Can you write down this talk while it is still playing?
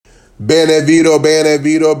Benevito,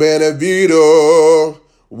 Benevito, Benevito.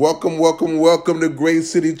 Welcome to Great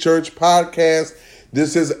City Church Podcast.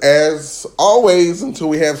 This is, as always, until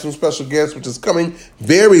we have some special guests, which is coming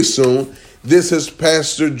very soon. This is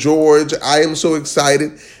Pastor George. I am so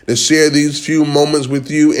excited to share these few moments with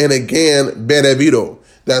you. And again, Benevito.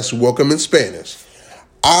 That's welcome in Spanish.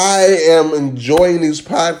 I am enjoying these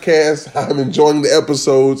podcasts. I'm enjoying the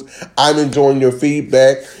episodes. I'm enjoying your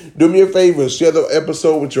feedback. Do me a favor, share the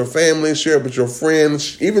episode with your family, share it with your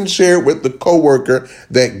friends, even share it with the coworker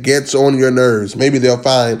that gets on your nerves. Maybe they'll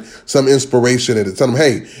find some inspiration in it. Tell them,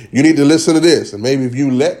 hey, you need to listen to this. And maybe if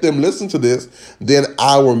you let them listen to this, then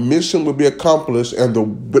our mission will be accomplished and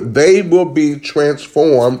they will be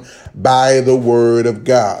transformed by the word of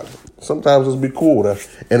God. Sometimes it'll be cool to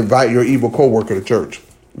invite your evil coworker to church.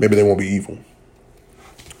 Maybe they won't be evil.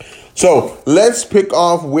 So let's pick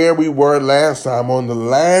off where we were last time. On the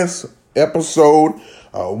last episode,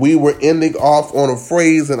 we were ending off on a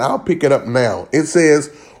phrase, and I'll pick it up now. It says,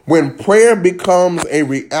 when prayer becomes a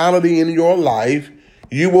reality in your life,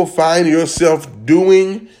 you will find yourself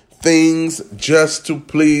doing things just to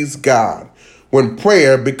please God. When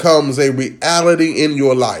prayer becomes a reality in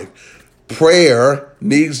your life, prayer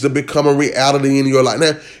needs to become a reality in your life.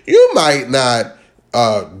 Now, you might not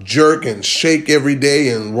jerk and shake every day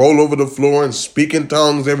and roll over the floor and speak in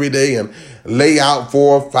tongues every day and lay out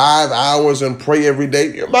 4 or 5 hours and pray every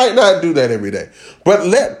day. You might not do that every day, but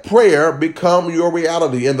let prayer become your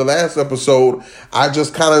reality. In the last episode, I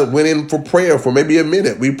just kind of went in for prayer for maybe a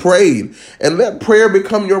minute. We prayed, and let prayer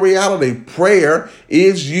become your reality. Prayer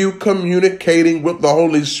is you communicating with the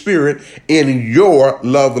Holy Spirit in your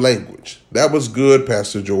love language. That was good,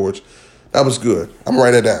 Pastor George. That was good. I'm gonna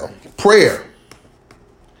write it down. Prayer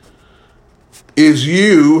is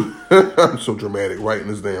you, I'm so dramatic writing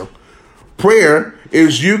this down. Prayer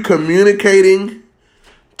is you communicating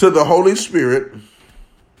to the Holy Spirit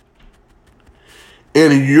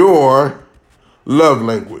in your love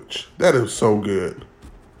language. That is so good.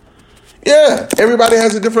 Yeah, everybody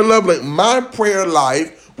has a different love language. My prayer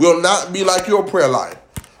life will not be like your prayer life.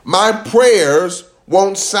 My prayers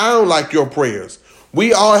won't sound like your prayers.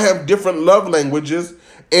 We all have different love languages,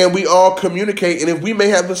 and we all communicate, and if we may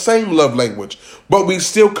have the same love language, but we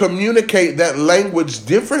still communicate that language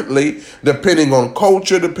differently, depending on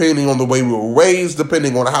culture, depending on the way we were raised,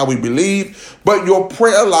 depending on how we believe. But your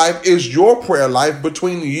prayer life is your prayer life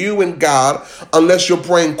between you and God, unless you're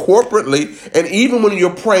praying corporately. And even when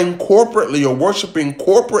you're praying corporately or worshiping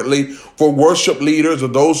corporately for worship leaders or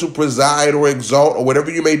those who preside or exalt or whatever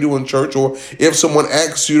you may do in church, or if someone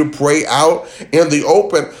asks you to pray out in the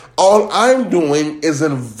open, all I'm doing is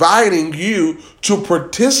inviting you to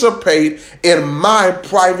participate in my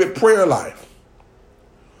private prayer life.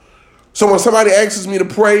 So when somebody asks me to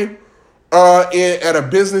pray at a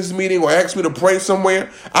business meeting or asks me to pray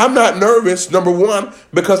somewhere, I'm not nervous, number one,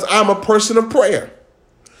 because I'm a person of prayer.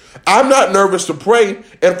 I'm not nervous to pray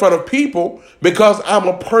in front of people because I'm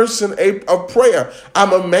a person of prayer.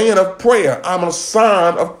 I'm a man of prayer. I'm a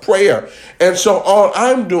son of prayer. And so all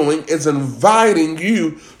I'm doing is inviting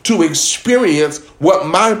you to experience what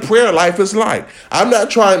my prayer life is like. I'm not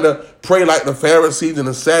trying to pray like the Pharisees and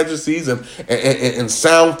the Sadducees and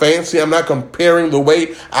sound fancy. I'm not comparing the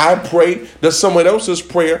way I pray to someone else's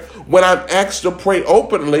prayer. When I'm asked to pray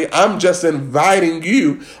openly, I'm just inviting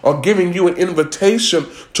you or giving you an invitation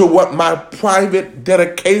to what my private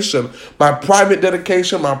dedication,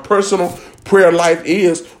 my personal prayer life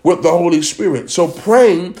is with the Holy Spirit. So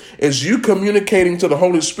praying is you communicating to the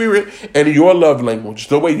Holy Spirit in your love language,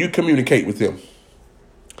 the way you communicate with Him.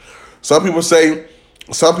 Some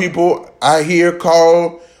people I hear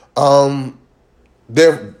call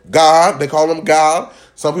their God, they call Him God.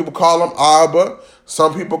 Some people call Him Abba.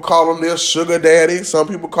 Some people call Him their sugar daddy. Some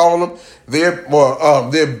people call Him their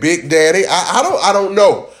big daddy. I don't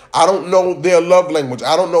know. I don't know their love language.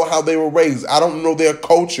 I don't know how they were raised. I don't know their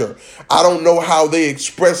culture. I don't know how they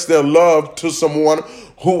express their love to someone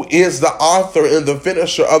who is the author and the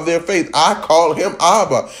finisher of their faith. I call Him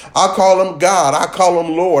Abba. I call Him God. I call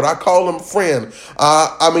Him Lord. I call Him friend.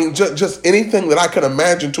 Just anything that I can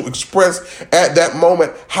imagine to express at that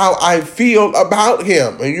moment how I feel about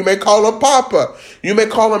Him. And you may call Him Papa. You may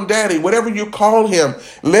call Him Daddy. Whatever you call Him,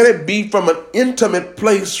 let it be from an intimate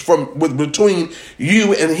place between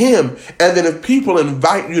you and Him. And then if people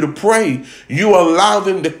invite you to pray, you allow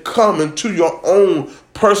them to come into your own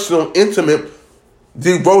personal, intimate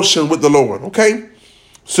devotion with the Lord. Okay?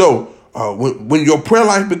 So when your prayer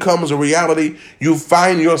life becomes a reality, you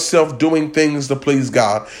find yourself doing things to please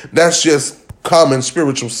God. That's just common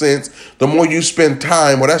spiritual sense, the more you spend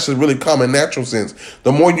time, well, that's just really common natural sense.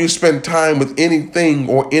 The more you spend time with anything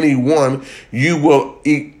or anyone, you will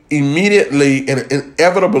immediately and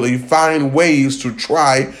inevitably find ways to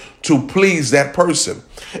try to please that person.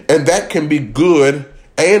 And that can be good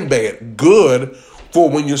and bad. Good for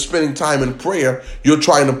when you're spending time in prayer, you're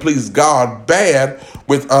trying to please God. Bad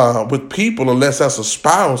with people, unless that's a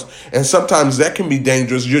spouse. And sometimes that can be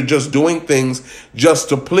dangerous. You're just doing things just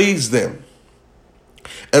to please them.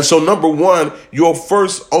 And so, number one, your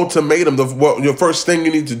first ultimatum, your first thing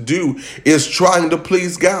you need to do is trying to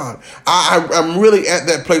please God. I'm really at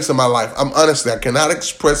that place in my life. I'm honestly, I cannot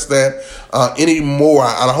express that anymore.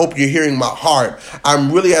 And I hope you're hearing my heart. I'm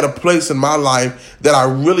really at a place in my life that I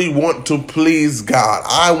really want to please God.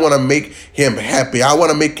 I want to make him happy. I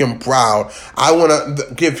want to make him proud. I want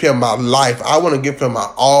to give him my life. I want to give him my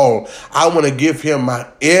all. I want to give him my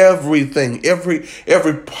everything.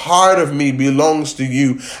 Every part of me belongs to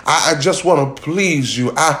you. I just want to please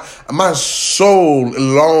you. My soul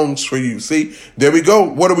longs for you. See, there we go.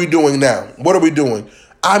 What are we doing now? What are we doing?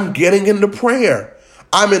 I'm getting into prayer.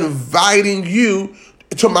 I'm inviting you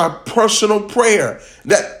to my personal prayer.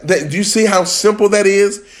 That do you see how simple that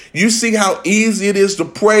is? You see how easy it is to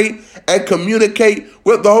pray and communicate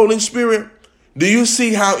with the Holy Spirit? Do you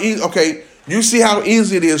see how easy? Okay. You see how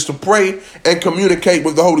easy it is to pray and communicate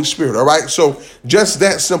with the Holy Spirit. All right. So just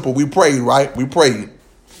that simple. We prayed, right? We prayed.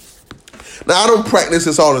 Now, I don't practice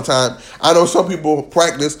this all the time. I know some people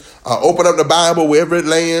practice, open up the Bible wherever it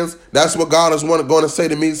lands. That's what God is going to say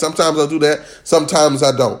to me. Sometimes I do that. Sometimes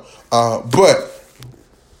I don't. But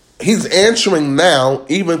he's answering now,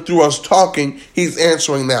 even through us talking, he's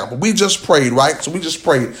answering now. But we just prayed, right? So we just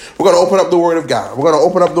prayed. We're going to open up the Word of God. We're going to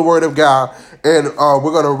open up the Word of God, and we're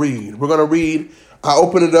going to read. We're going to read. I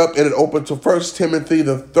open it up, and it opened to 1 Timothy,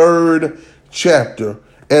 the 3rd chapter,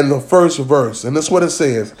 and the 1st verse. And this is what it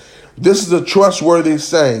says. This is a trustworthy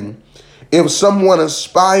saying. If someone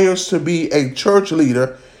aspires to be a church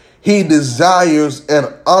leader, he desires an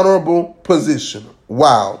honorable position.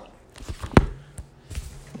 Wow.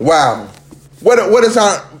 Wow. What is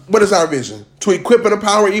our vision? To equip and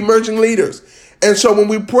empower emerging leaders. And so when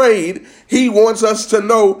we prayed, he wants us to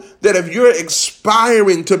know that if you're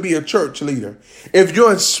aspiring to be a church leader, if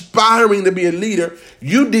you're aspiring to be a leader,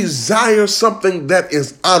 you desire something that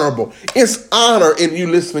is honorable. It's honor in you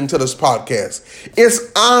listening to this podcast.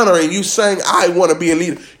 It's honor in you saying, I want to be a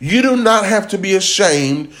leader. You do not have to be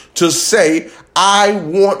ashamed to say, I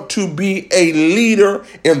want to be a leader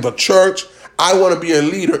in the church. I want to be a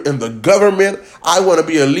leader in the government. I want to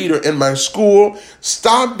be a leader in my school.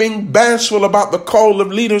 Stop being bashful about the call of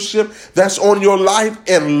leadership that's on your life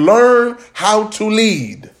and learn how to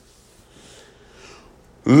lead.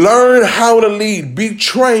 Learn how to lead. Be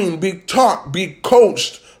trained, be taught, be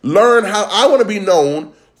coached. Learn how. I want to be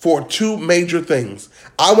known for two major things.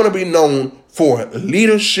 I want to be known for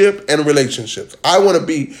leadership and relationships. I want to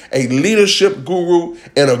be a leadership guru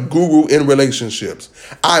and a guru in relationships.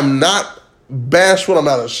 I'm not bashful, I'm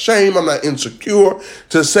not ashamed, I'm not insecure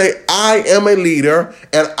to say I am a leader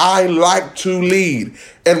and I like to lead.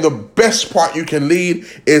 And the best part you can lead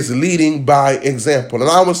is leading by example.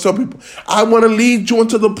 And I always tell people, I want to lead you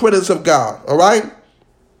into the presence of God. All right.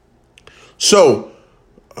 So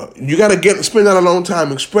you got to spend that alone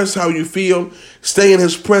time, express how you feel, stay in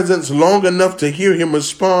his presence long enough to hear him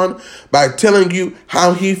respond by telling you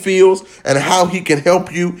how he feels and how he can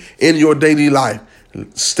help you in your daily life.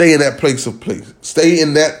 Stay in that place of peace. Stay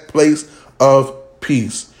in that place of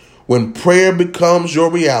peace. When prayer becomes your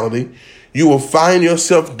reality, you will find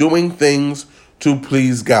yourself doing things to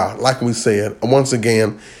please God. Like we said, once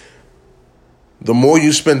again, the more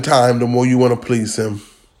you spend time, the more you want to please him.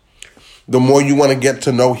 The more you want to get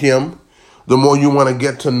to know him, the more you want to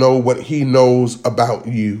get to know what he knows about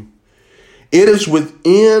you. It is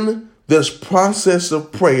within this process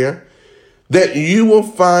of prayer that you will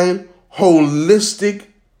find holistic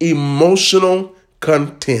emotional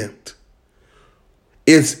content.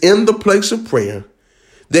 It's in the place of prayer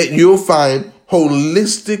that you'll find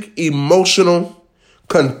holistic emotional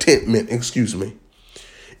contentment.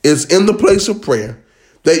 It's in the place of prayer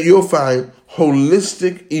that you'll find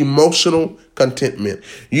holistic emotional contentment.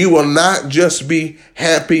 You will not just be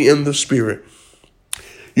happy in the spirit.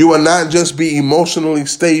 You will not just be emotionally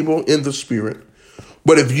stable in the spirit.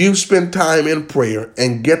 But if you spend time in prayer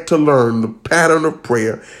and get to learn the pattern of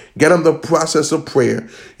prayer, get in the process of prayer,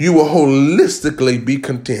 you will holistically be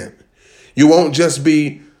content. You won't just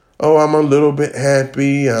be, oh, I'm a little bit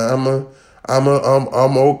happy. I'm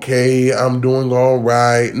okay. I'm doing all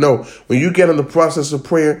right. No, when you get in the process of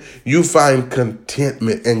prayer, you find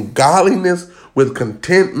contentment, and godliness with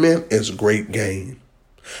contentment is great gain.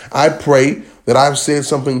 I pray that I've said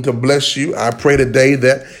something to bless you. I pray today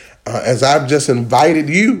that as I've just invited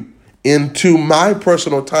you into my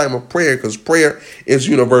personal time of prayer, because prayer is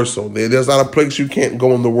universal. There's not a place you can't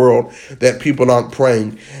go in the world that people aren't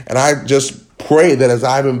praying. And I just pray that as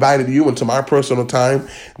I've invited you into my personal time,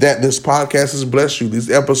 that this podcast has blessed you. These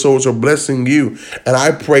episodes are blessing you. And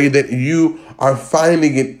I pray that you are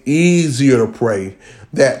finding it easier to pray.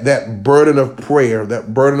 That burden of prayer,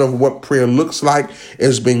 that burden of what prayer looks like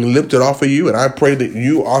is being lifted off of you. And I pray that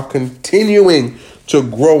you are continuing to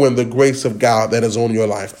grow in the grace of God that is on your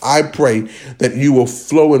life. I pray that you will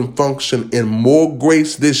flow and function in more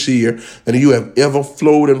grace this year than you have ever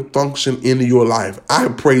flowed and functioned in your life. I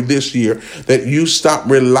pray this year that you stop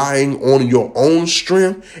relying on your own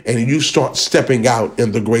strength and you start stepping out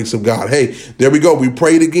in the grace of God. Hey, there we go. We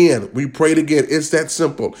prayed again. It's that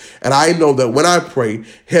simple. And I know that when I pray,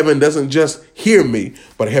 heaven doesn't just hear me,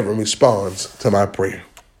 but heaven responds to my prayer.